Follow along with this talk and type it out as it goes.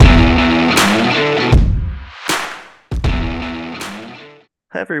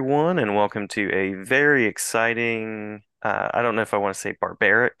Hi, everyone, and welcome to a very exciting, I don't know if I want to say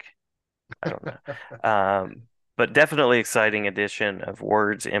barbaric, I don't know, but definitely exciting edition of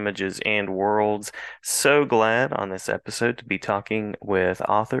Words, Images, and Worlds. So glad on this episode to be talking with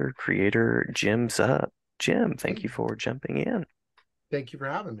author, creator Jim Zub. Jim, thank Hey, you for jumping in. thank you for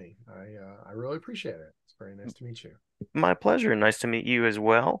having me. I really appreciate it. It's very nice to meet you. My pleasure. Nice to meet you as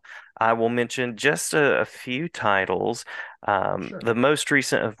well. I will mention just a few titles, Sure. the most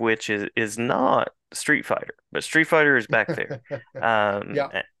recent of which is not Street Fighter, but Street Fighter is back there. Um,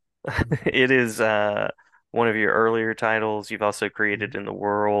 Yeah. it is one of your earlier titles. You've also created Mhm. in the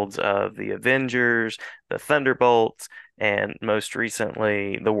worlds of the Avengers, the Thunderbolts, and most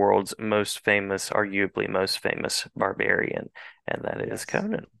recently, the world's most famous, arguably most famous barbarian, and that is Yes.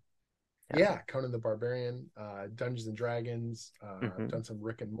 Conan. Yeah. Yeah. Conan the Barbarian, Dungeons and Dragons. I've hmm done some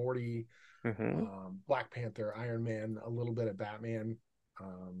Rick and Morty, hmm Black Panther, Iron Man, a little bit of Batman,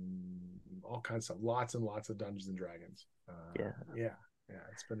 all kinds of lots and lots of Dungeons and Dragons. Yeah. Yeah. Yeah.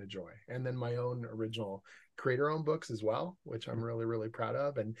 It's been a joy. And then my own original creator-owned books as well, which I'm really, really proud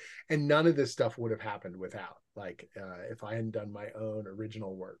of. And none of this stuff would have happened without if I hadn't done my own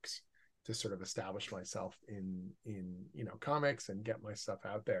original works to sort of establish myself in comics and get my stuff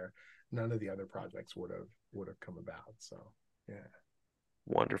out there, none of the other projects would have come about. So yeah.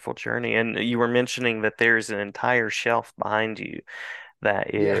 Wonderful journey. And you were mentioning that there's an entire shelf behind you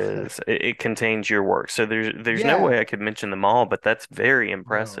that Yeah. it contains your work. So there's no way Yeah. I could mention them all, but that's very No.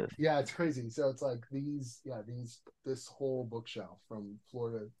 impressive. Yeah, it's crazy. So it's like this whole bookshelf from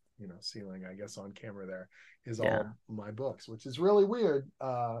floor to, ceiling, I guess on camera there is Yeah. all my books, which is really weird.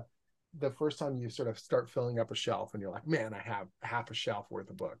 The first time you sort of start filling up a shelf and you're like, man, I have half a shelf worth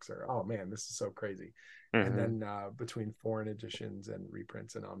of books, or oh man, this is so crazy. And hmm then between foreign editions and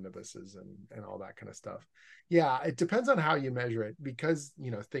reprints and omnibuses and all that kind of stuff. Yeah, it depends on how you measure it because,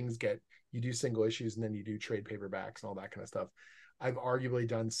 things get, you do single issues and then you do trade paperbacks and all that kind of stuff. I've arguably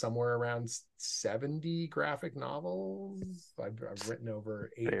done somewhere around 70 graphic novels. I've written over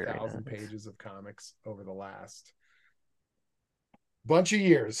Very 8,000 nice. pages of comics over the last bunch of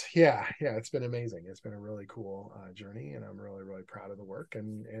years. Yeah, yeah, it's been amazing. It's been a really cool journey, and I'm really, really proud of the work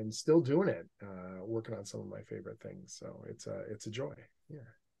and still doing it. Working on some of my favorite things, so it's a joy. Yeah.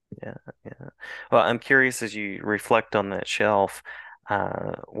 Yeah, yeah. Well, I'm curious as you reflect on that shelf,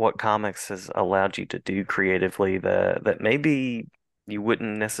 what comics has allowed you to do creatively that maybe you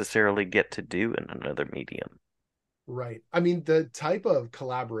wouldn't necessarily get to do in another medium. Right. I mean, the type of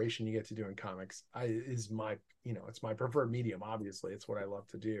collaboration you get to do in comics is it's my preferred medium. Obviously, it's what I love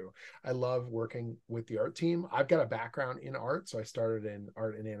to do. I love working with the art team. I've got a background in art, so I started in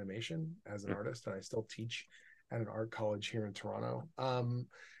art and animation as an artist, and I still teach at an art college here in Toronto.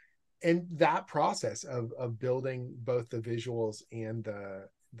 And that process of building both the visuals and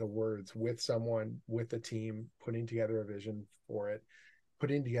the words with someone, with the team, putting together a vision for it,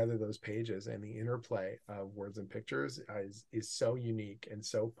 putting together those pages, and the interplay of words and pictures is so unique and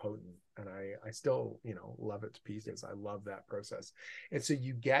so potent, and I still love it to pieces. I love that process, and so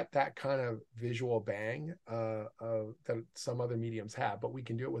you get that kind of visual bang that some other mediums have, but we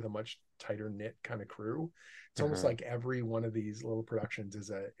can do it with a much tighter knit kind of crew. It's almost hmm like every one of these little productions is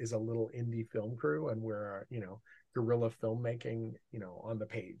a little indie film crew, and we're guerrilla filmmaking on the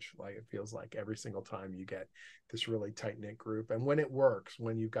page. Like, it feels like every single time you get this really tight knit group. And when it works,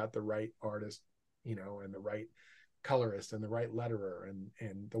 when you've got the right artist, and the right colorist and the right letterer,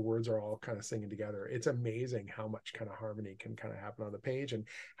 and the words are all kind of singing together, it's amazing how much kind of harmony can kind of happen on the page and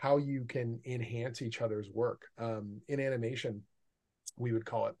how you can enhance each other's work. In animation, we would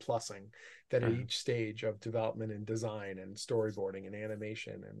call it plussing, that at each stage of development and design and storyboarding and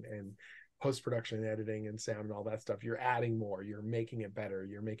animation and post-production and editing and sound and all that stuff, you're adding more, you're making it better,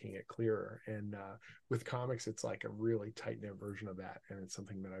 you're making it clearer. And with comics, it's like a really tight-knit version of that, and it's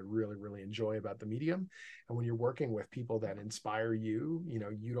something that I really, really enjoy about the medium. And when you're working with people that inspire you,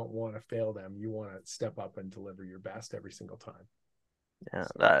 you don't want to fail them, you want to step up and deliver your best every single time. Yeah,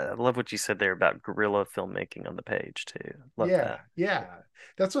 So I love what you said there about guerrilla filmmaking on the page too. Love yeah, that. yeah.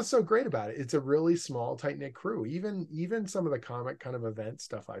 That's what's so great about it. It's a really small, tight-knit crew. Even some of the comic kind of event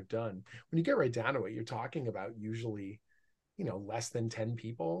stuff I've done, when you get right down to it, you're talking about usually, less than 10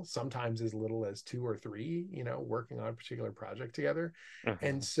 people, sometimes as little as two or three, working on a particular project together.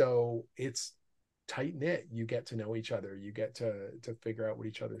 And hmm so it's tight knit. You get to know each other. You get to figure out what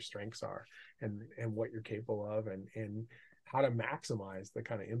each other's strengths are and what you're capable of, and how to maximize the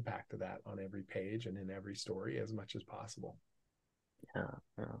kind of impact of that on every page and in every story as much as possible. Yeah,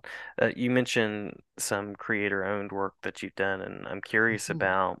 yeah. You mentioned some creator-owned work that you've done, and I'm curious Mhm.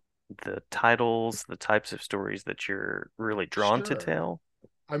 about the titles, the types of stories that you're really drawn to Sure. tell.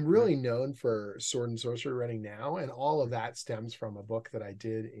 I'm really known for sword and sorcery writing now, and all of that stems from a book that I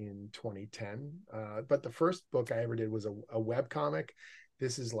did in 2010. But the first book I ever did was a web comic.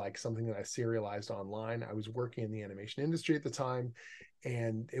 This is like something that I serialized online. I was working in the animation industry at the time,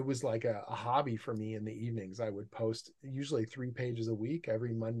 and it was like a hobby for me in the evenings. I would post usually 3 pages a week.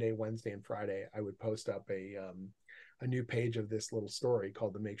 Every Monday, Wednesday, and Friday, I would post up a new page of this little story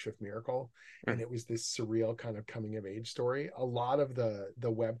called The Makeshift Miracle, and Mm, it was this surreal kind of coming of age story. A lot of the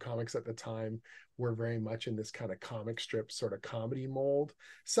web comics at the time were very much in this kind of comic strip sort of comedy mold.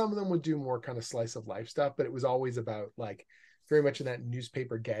 Some of them would do more kind of slice of life stuff, but it was always about like very much in that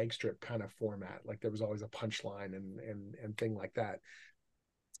newspaper gag strip kind of format. Like there was always a punchline and thing like that.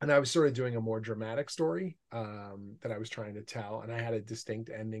 And I was sort of doing a more dramatic story that I was trying to tell, and I had a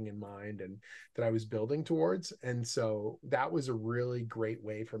distinct ending in mind, and that I was building towards. And so that was a really great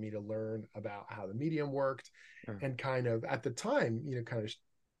way for me to learn about how the medium worked, mm, and kind of at the time, kind of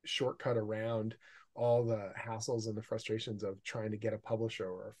shortcut around all the hassles and the frustrations of trying to get a publisher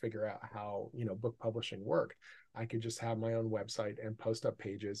or figure out how book publishing worked. I could just have my own website and post up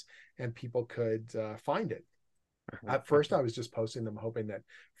pages, and people could find it. At first I was just posting them hoping that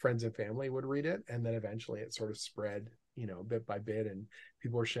friends and family would read it, and then eventually it sort of spread, bit by bit, and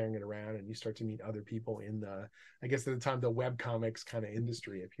people were sharing it around, and you start to meet other people in the, I guess at the time, the web comics kind of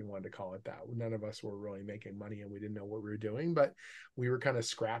industry, if you wanted to call it that. None of us were really making money, and we didn't know what we were doing, but we were kind of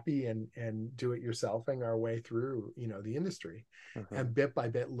scrappy and do it yourselfing our way through the industry, and bit by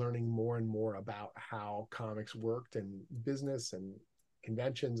bit learning more and more about how comics worked and business and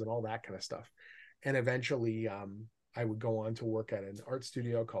conventions and all that kind of stuff. And eventually I would go on to work at an art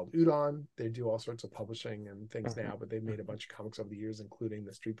studio called Udon. They do all sorts of publishing and things now, but they've made a bunch of comics over the years, including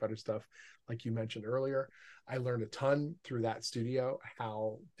the Street Fighter stuff, like you mentioned earlier. I learned a ton through that studio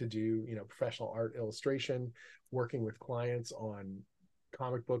how to do professional art illustration, working with clients on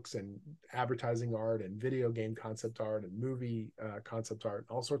comic books and advertising art and video game concept art and movie concept art,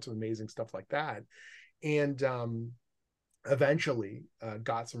 all sorts of amazing stuff like that. And eventually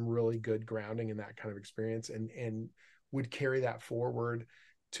got some really good grounding in that kind of experience, and would carry that forward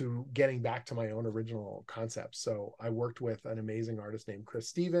to getting back to my own original concepts. So I worked with an amazing artist named Chris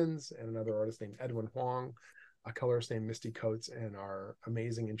Stevens and another artist named Edwin Huang, a colorist named Misty Coates, and our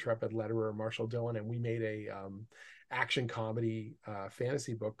amazing intrepid letterer Marshall Dillon, and we made a action comedy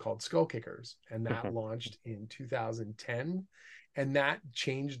fantasy book called Skull Kickers, and that launched in 2010. And that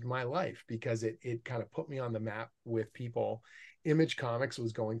changed my life because it kind of put me on the map with people. Image Comics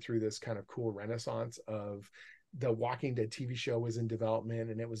was going through this kind of cool renaissance of, the Walking Dead TV show was in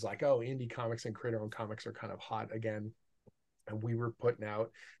development, and it was like, oh, indie comics and creator owned comics are kind of hot again. And we were putting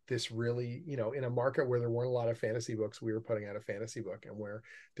out this really, in a market where there weren't a lot of fantasy books, we were putting out a fantasy book, and where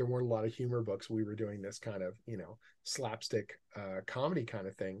there weren't a lot of humor books, we were doing this kind of slapstick comedy kind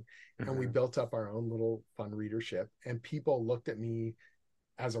of thing. And we built up our own little fun readership, and people looked at me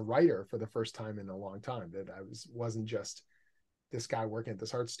as a writer for the first time in a long time, that wasn't just this guy working at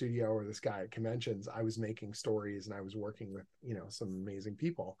this art studio or this guy at conventions. I was making stories, and I was working with some amazing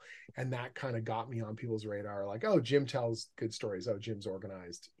people, and that kind of got me on people's radar, like, oh, Jim tells good stories, oh, Jim's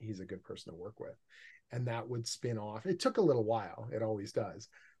organized, he's a good person to work with. And that would spin off. It took a little while, it always does,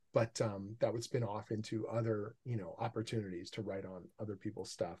 but that would spin off into other opportunities to write on other people's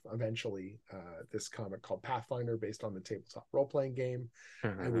stuff. Eventually this comic called Pathfinder, based on the tabletop role-playing game,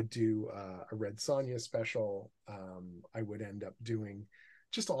 I would do a Red Sonja special. I would end up doing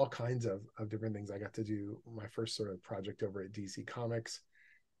just all kinds of different things. I got to do my first sort of project over at DC Comics,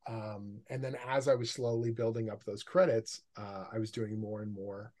 and then as I was slowly building up those credits, I was doing more and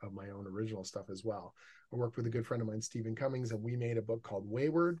more of my own original stuff as well. I worked with a good friend of mine, Stephen Cummings, and we made a book called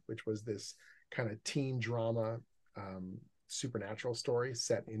Wayward, which was this kind of teen drama supernatural story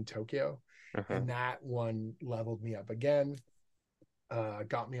set in Tokyo. And that one leveled me up again,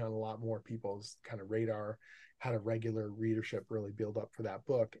 got me on a lot more people's kind of radar, had a regular readership really build up for that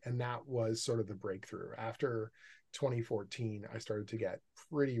book. And that was sort of the breakthrough. After 2014, I started to get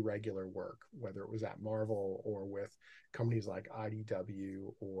pretty regular work, whether it was at Marvel or with companies like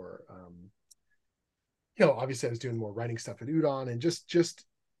IDW, or obviously I was doing more writing stuff at Udon, and just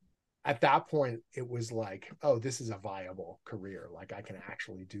at that point it was like, oh, this is a viable career. Like I can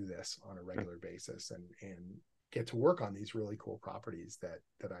actually do this on a regular basis, and get to work on these really cool properties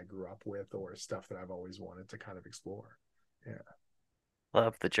that I grew up with, or stuff that I've always wanted to kind of explore. Yeah.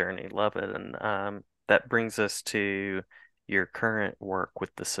 Love the journey, love it. And that brings us to your current work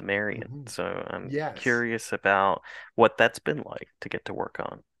with the Sumerian. Mm-hmm. So I'm Yes. curious about what that's been like to get to work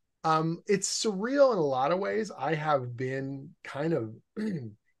on. It's surreal in a lot of ways. I have been kind of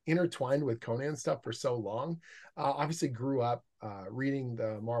intertwined with Conan stuff for so long. Obviously, grew up reading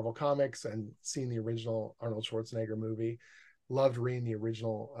the Marvel comics and seeing the original Arnold Schwarzenegger movie. Loved reading the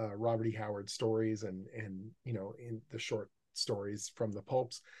original Robert E. Howard stories and in the short stories from the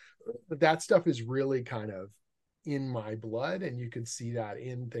pulps. But that stuff is really kind of in my blood, and you could see that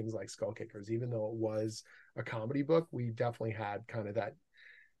in things like Skull Kickers. Even though it was a comedy book, we definitely had kind of that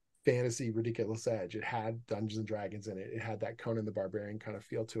fantasy ridiculous edge. It had Dungeons and Dragons in it. It had that Conan the Barbarian kind of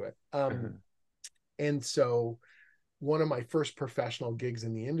feel to it. Hmm. And so one of my first professional gigs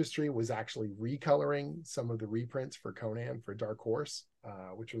in the industry was actually recoloring some of the reprints for Conan for Dark Horse,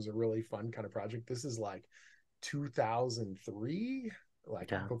 which was a really fun kind of project. This is like 2003,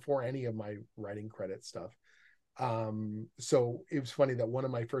 like Yeah. before any of my writing credit stuff. So it was funny that one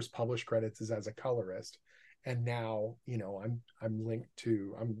of my first published credits is as a colorist, and now I'm linked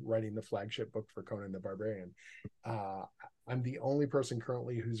to, I'm writing the flagship book for Conan the Barbarian. uh I'm the only person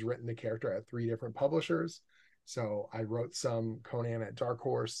currently who's written the character at 3 different publishers. So I wrote some Conan at Dark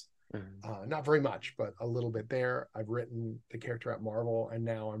Horse, Hmm. not very much, but a little bit there. I've written the character at Marvel, and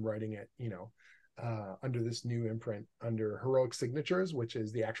now I'm writing it, under this new imprint under Heroic Signatures, which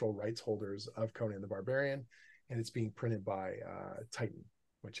is the actual rights holders of Conan the Barbarian, and it's being printed by Titan,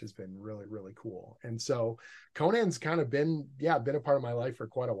 which has been really, really cool. And so Conan's kind of been a part of my life for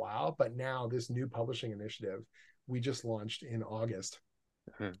quite a while, but now this new publishing initiative we just launched in August.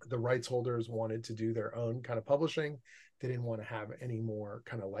 Hmm. The rights holders wanted to do their own kind of publishing. They didn't want to have any more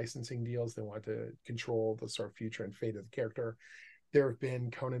kind of licensing deals. They wanted to control the sort of future and fate of the character. There have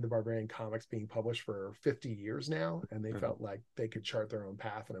been Conan the Barbarian comics being published for 50 years now, and they Hmm. felt like they could chart their own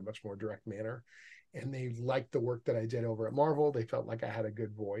path in a much more direct manner. And they liked the work that I did over at Marvel. They felt like I had a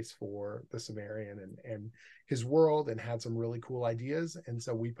good voice for the Sumerian and his world, and had some really cool ideas. And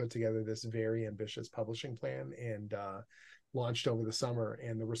so we put together this very ambitious publishing plan, and launched over the summer.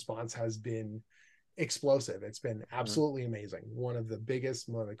 And the response has been explosive. It's been Hmm. absolutely amazing. One of the biggest,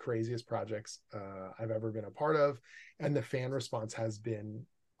 one of the craziest projects I've ever been a part of. And the fan response has been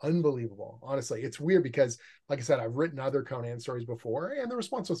unbelievable. Honestly, it's weird because, like I said, I've written other Conan stories before, and the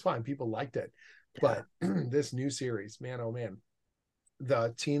response was fine. People liked it. Yeah. But this new series, man, oh man,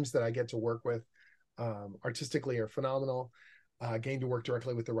 the teams that I get to work with artistically are phenomenal. Getting to work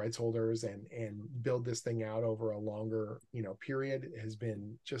directly with the rights holders and build this thing out over a longer period has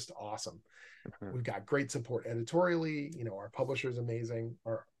been just awesome. Hmm. We've got great support editorially. Our publisher is amazing.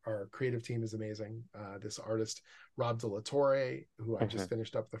 Our creative team is amazing. This artist Rob De La Torre, who I Hmm. just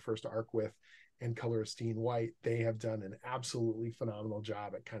finished up the first arc with, and colorist Dean White, they have done an absolutely phenomenal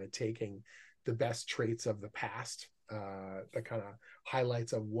job at kind of taking the best traits of the past, the kind of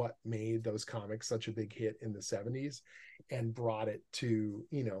highlights of what made those comics such a big hit in the 70s, and brought it to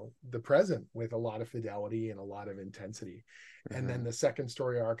the present with a lot of fidelity and a lot of intensity. And then Hmm. the second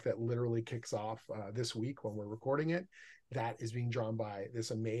story arc that literally kicks off this week when we're recording it, that is being drawn by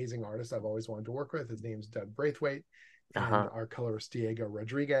this amazing artist I've always wanted to work with. His name's Doug Braithwaite, and Uh-huh. our colorist Diego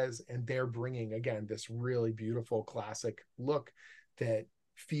Rodriguez. And they're bringing, again, this really beautiful classic look that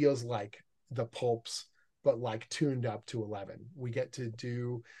feels like the pulps, but like tuned up to 11. We get to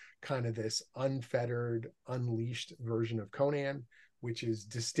do kind of this unfettered, unleashed version of Conan, which is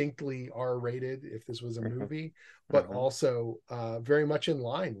distinctly R rated if this was a Hmm. movie, but Hmm. also very much in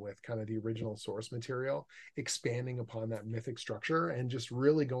line with kind of the original source material, expanding upon that mythic structure and just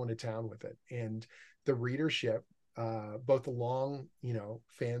really going to town with it. And the readership, both the long,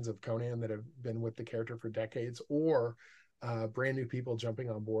 fans of Conan that have been with the character for decades, or brand new people jumping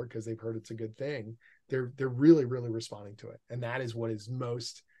on board because they've heard it's a good thing, they're really, really responding to it. And that is what is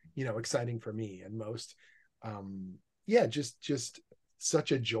most exciting for me, and most yeah, just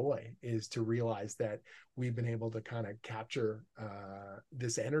such a joy is to realize that we've been able to kind of capture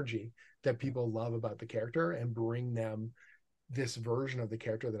this energy that people love about the character, and bring them this version of the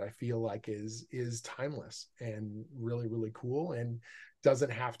character that I feel like is timeless and really, really cool, and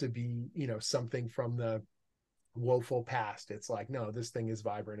doesn't have to be something from the woeful past. It's like, no, this thing is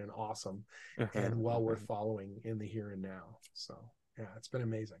vibrant and awesome and Hmm. well worth Hmm. following in the here and now. So yeah, it's been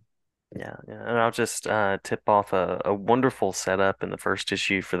amazing. Yeah, yeah, and I'll just tip off a wonderful setup in the first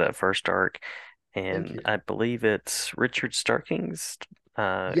issue for that first arc, Thank and you. I believe it's Richard Starking's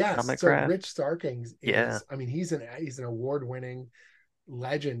Yes. comic So craft. Rich Starkings Yeah. is, I mean, he's an award-winning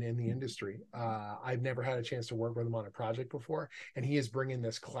legend in the industry. I've never had a chance to work with him on a project before, and he is bringing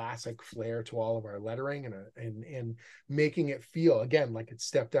this classic flair to all of our lettering, and making it feel again like it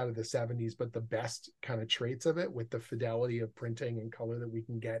stepped out of the 70s, but the best kind of traits of it with the fidelity of printing and color that we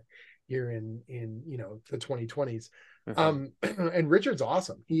can get here in the 2020s. Hmm. And Richard's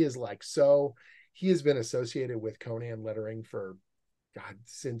awesome. He is like, so he has been associated with Conan lettering for God,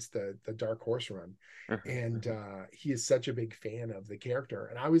 since the Dark Horse run. Hmm. And Hmm. he is such a big fan of the character.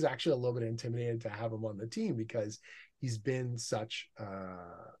 And I was actually a little bit intimidated to have him on the team because he's been such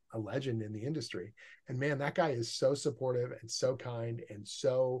a legend in the industry. And man, that guy is so supportive and so kind and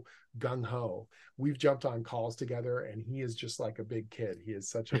so gung ho. We've jumped on calls together, and he is just like a big kid. He is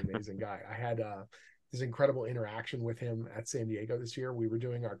such an amazing guy. I had this incredible interaction with him at San Diego this year. We were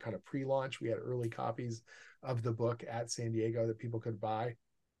doing our kind of pre-launch. We had early copies of the book at San Diego that people could buy.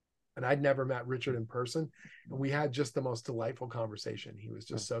 And I'd never met Richard in person. And we had just the most delightful conversation. He was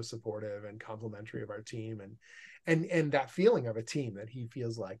just so supportive and complimentary of our team, and that feeling of a team that he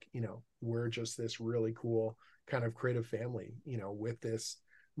feels like, we're just this really cool kind of creative family, with this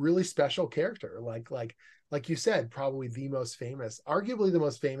really special character. Like you said, probably the most famous, arguably the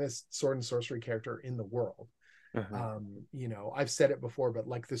most famous sword and sorcery character in the world. Hmm. I've said it before, but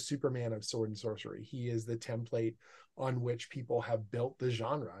like the Superman of sword and sorcery, he is the template on which people have built the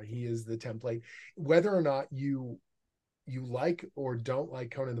genre. He is the template. Whether or not you like or don't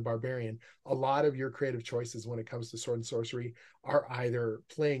like Conan the Barbarian, a lot of your creative choices when it comes to sword and sorcery are either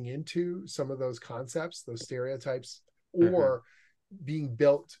playing into some of those concepts, those stereotypes, Hmm. or being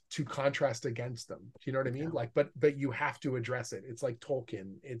built to contrast against them. Do you know what I mean? Yeah. Like, but you have to address it. It's like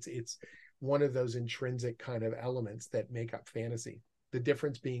Tolkien. It's one of those intrinsic kind of elements that make up fantasy. The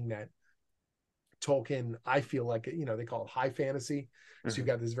difference being that Tolkien, I feel like, they call it high fantasy. So you've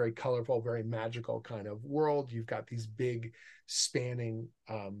Hmm. got this very colorful, very magical kind of world. You've got these big spanning,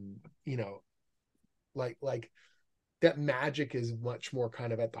 you know, like that magic is much more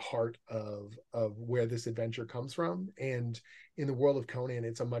kind of at the heart of where this adventure comes from. And in the world of Conan,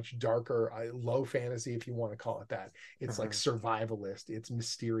 it's a much darker, low fantasy, if you want to call it that. It's like Hmm. survivalist, it's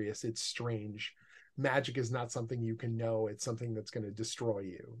mysterious, it's strange. Magic is not something you can know, it's something that's going to destroy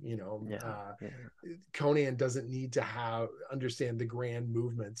you. Yeah. Yeah. Conan doesn't need to have understand the grand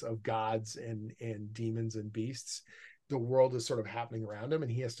movements of gods and demons and beasts. The world is sort of happening around him,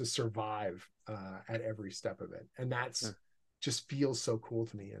 and he has to survive at every step of it. And that's just feels so cool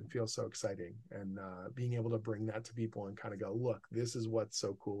to me and feels so exciting. And being able to bring that to people and kind of go, look, this is what's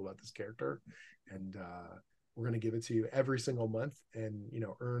so cool about this character, and we're going to give it to you every single month, and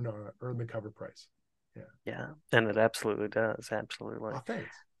earn the cover price. Yeah. Yeah. And it absolutely does. Absolutely. Oh,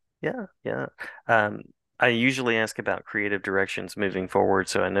 thanks. Yeah. Yeah. Um, I usually ask about creative directions moving forward,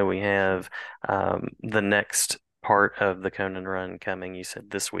 so I know we have the next part of the Conan run coming. You said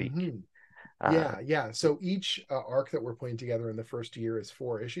this week. Mm-hmm. Uh, Yeah. So each arc that we're putting together in the first year is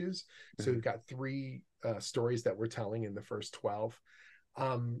 4 issues. So we've mhm, got three stories that we're telling in the first 12.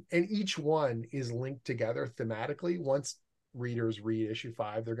 And each one is linked together thematically. Once readers read issue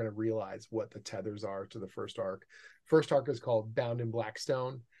 5, they're going to realize what the tethers are to the first arc. First arc is called Bound in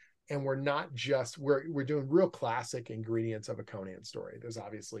Blackstone. And we're not just we're doing real classic ingredients of a Conan story. There's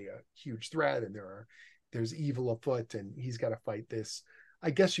obviously a huge threat, and there's evil afoot, and he's got to fight this.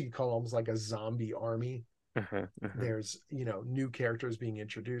 I guess you could call it almost like a zombie army. mhm, mhm, There's new characters being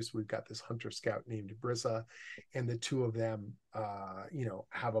introduced. We've got this hunter scout named Brissa, and the two of them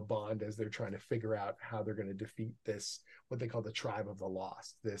have a bond as they're trying to figure out how they're going to defeat this, what they call the tribe of the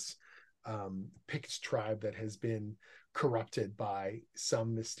lost, this Pict tribe that has been corrupted by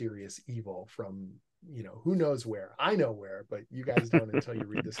some mysterious evil from who knows where. I know where, but you guys don't until you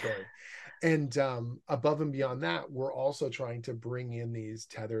read the story. And above and beyond that, we're also trying to bring in these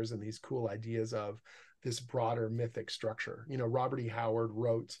tethers and these cool ideas of this broader mythic structure. Robert E. Howard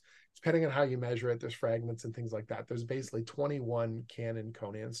wrote, depending on how you measure it, there's fragments and things like that. There's basically 21 canon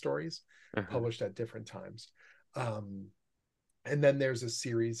Conan stories mhm, published at different times. Um, and then there's a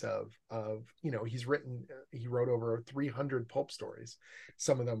series of he wrote over 300 pulp stories.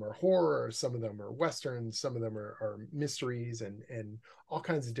 Some of them are horror, some of them are westerns, some of them are mysteries, and all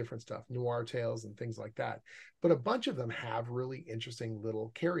kinds of different stuff, noir tales and things like that. But a bunch of them have really interesting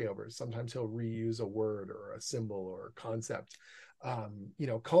little carryovers. Sometimes he'll reuse a word or a symbol or a concept.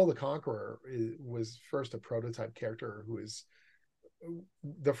 Call the Conqueror was first a prototype character who is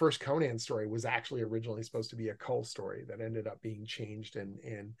the first Conan story was actually originally supposed to be a Cull story that ended up being changed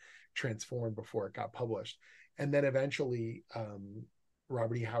and transformed before it got published. And then eventually,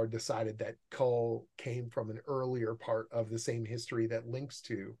 Robert E. Howard decided that Cull came from an earlier part of the same history that links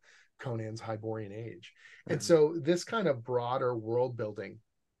to Conan's Hyborian Age. And mhm, so this kind of broader world building,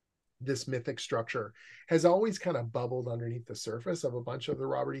 this mythic structure, has always kind of bubbled underneath the surface of a bunch of the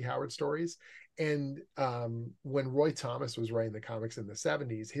Robert E. Howard stories. And when Roy Thomas was writing the comics in the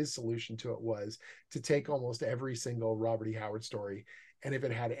 70s, his solution to it was to take almost every single Robert E. Howard story, and if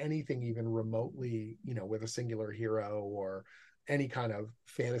it had anything even remotely, with a singular hero or any kind of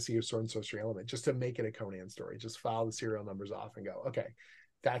fantasy or sword and sorcery element, just to make it a Conan story. Just file the serial numbers off and go, okay,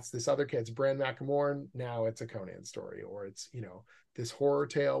 that's this other kid's Bran McElmorn. Now it's a Conan story, or it's, this horror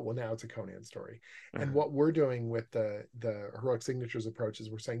tale. Well, now it's a Conan story. And Hmm. what we're doing with the heroic signatures approach is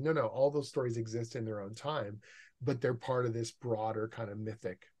we're saying, no, all those stories exist in their own time, but they're part of this broader kind of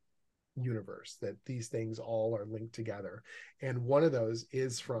mythic universe, that these things all are linked together. And one of those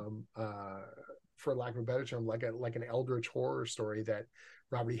is from for lack of a better term, like an eldritch horror story that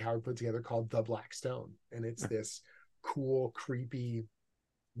Robert E. Howard put together called The Black Stone. And it's this cool, creepy,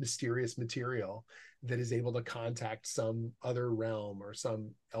 mysterious material that is able to contact some other realm or some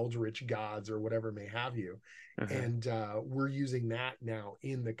eldritch gods or whatever may have you. Hmm. And we're using that now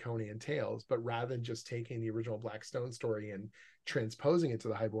in the Conan tales, but rather than just taking the original Black Stone story and transposing it to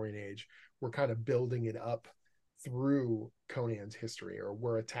the Hyborian Age, we're kind of building it up through Conan's history, or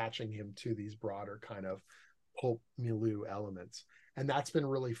we're attaching him to these broader kind of pulp milieu elements. And that's been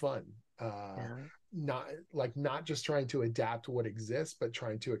really fun. Yeah. Not just trying to adapt what exists, but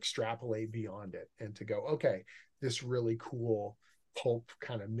trying to extrapolate beyond it and to go, okay, this really cool pulp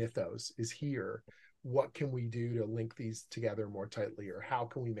kind of mythos is here. What can we do to link these together more tightly, or how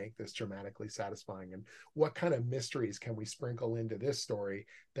can we make this dramatically satisfying, and what kind of mysteries can we sprinkle into this story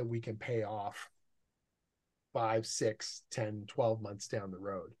that we can pay off 5, 6, 10, 12 months down the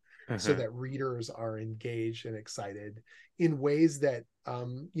road, so Hmm. that readers are engaged and excited in ways that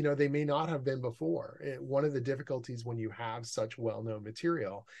they may not have been before. One of the difficulties when you have such well-known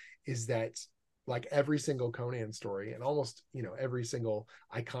material is that, like, every single Conan story and almost every single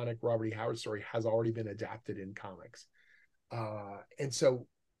iconic Robert E. Howard story has already been adapted in comics. And so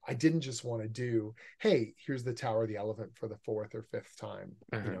I didn't just want to do, hey, here's the Tower of the Elephant for the fourth or fifth time,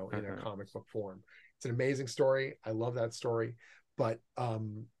 Hmm. in a Hmm. comic book form. It's an amazing story. I love that story. But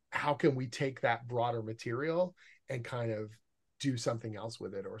how can we take that broader material and kind of do something else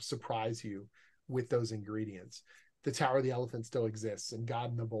with it, or surprise you with those ingredients? The Tower of the Elephant still exists, and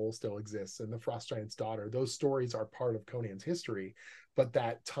God in the Bowl still exists, and the Frost Giant's Daughter. Those stories are part of Conan's history, but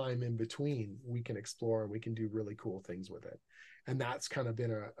that time in between, we can explore and we can do really cool things with it. And that's kind of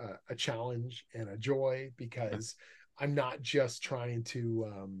been a challenge and a joy, because I'm not just trying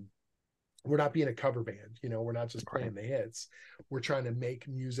to we're not being a cover band, we're not just Right. playing the hits. We're trying to make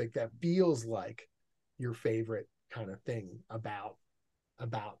music that feels like your favorite kind of thing about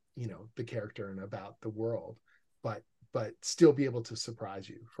the character and about the world, but still be able to surprise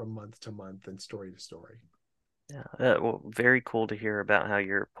you from month to month and story to story. Yeah, well, very cool to hear about how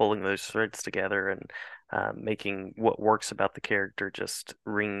you're pulling those threads together and making what works about the character just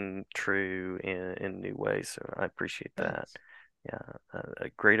ring true in new ways. So I appreciate that. Thanks. Yeah, a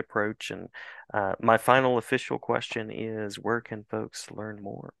great approach. And my final official question is, where can folks learn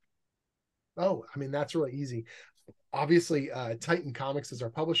more? Oh, I mean, that's really easy. Obviously, Titan Comics is our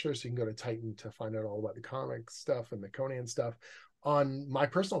publisher, so you can go to Titan to find out all about the comic stuff and the Conan stuff. On my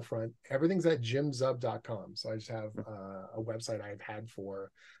personal front, everything's at jimzub.com. So I just have a website I've had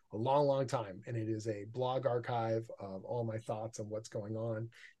for a long, long time, and it is a blog archive of all my thoughts on what's going on.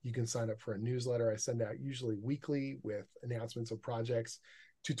 You can sign up for a newsletter I send out usually weekly with announcements of projects,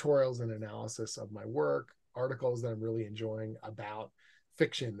 tutorials and analysis of my work, articles that I'm really enjoying about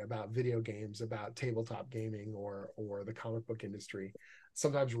fiction, about video games, about tabletop gaming, or the comic book industry.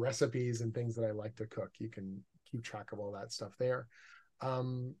 Sometimes recipes and things that I like to cook. You can keep track of all that stuff there.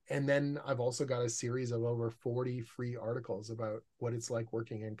 And then I've also got a series of over 40 free articles about what it's like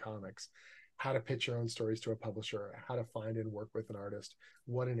working in comics, how to pitch your own stories to a publisher, how to find and work with an artist,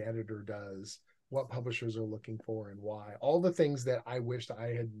 what an editor does, what publishers are looking for and why. All the things that I wished I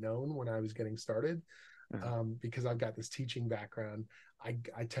had known when I was getting started, Mhm. because I've got this teaching background.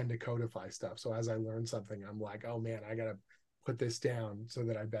 I tend to codify stuff. So as I learn something, I'm like, oh man, I got to put this down so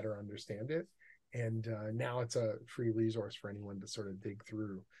that I better understand it. And now it's a free resource for anyone to sort of dig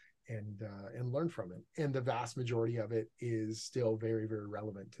through and learn from it. And the vast majority of it is still very, very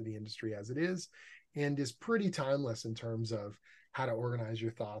relevant to the industry as it is, and is pretty timeless in terms of how to organize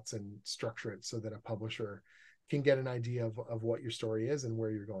your thoughts and structure it so that a publisher can get an idea of what your story is and where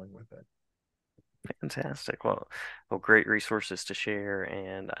you're going with it. Fantastic. Well, great resources to share.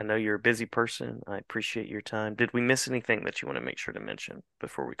 And I know you're a busy person. I appreciate your time. Did we miss anything that you want to make sure to mention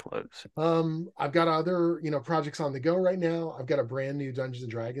before we close? I've got other, projects on the go right now. I've got a brand new Dungeons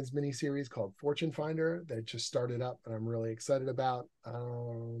and Dragons mini series called Fortune Finder that just started up, and I'm really excited about.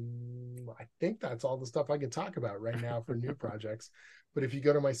 I think that's all the stuff I can talk about right now for new projects. But if you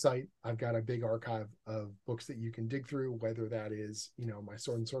go to my site, I've got a big archive of books that you can dig through, whether that is, my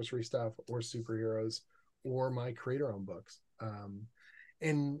sword and sorcery stuff, or superheroes, or my creator owned books.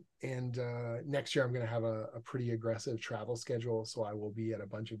 And next year I'm going to have a pretty aggressive travel schedule, so I will be at a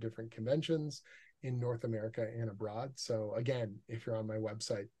bunch of different conventions in North America and abroad. So again, if you're on my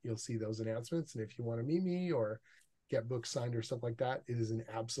website, you'll see those announcements, and if you want to meet me or get books signed or stuff like that, it is an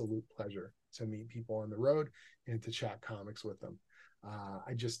absolute pleasure to meet people on the road and to chat comics with them.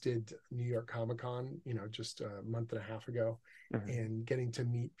 I just did New York Comic Con, just a month and a half ago, Mhm. and getting to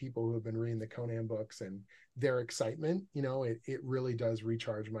meet people who have been reading the Conan books and their excitement, it really does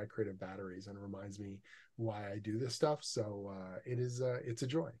recharge my creative batteries and reminds me why I do this stuff. So it's a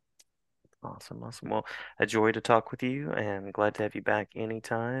joy. Awesome, awesome. Well, a joy to talk with you and glad to have you back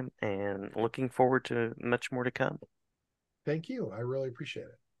anytime and looking forward to much more to come. Thank you. I really appreciate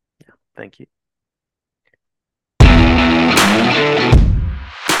it. Thank you.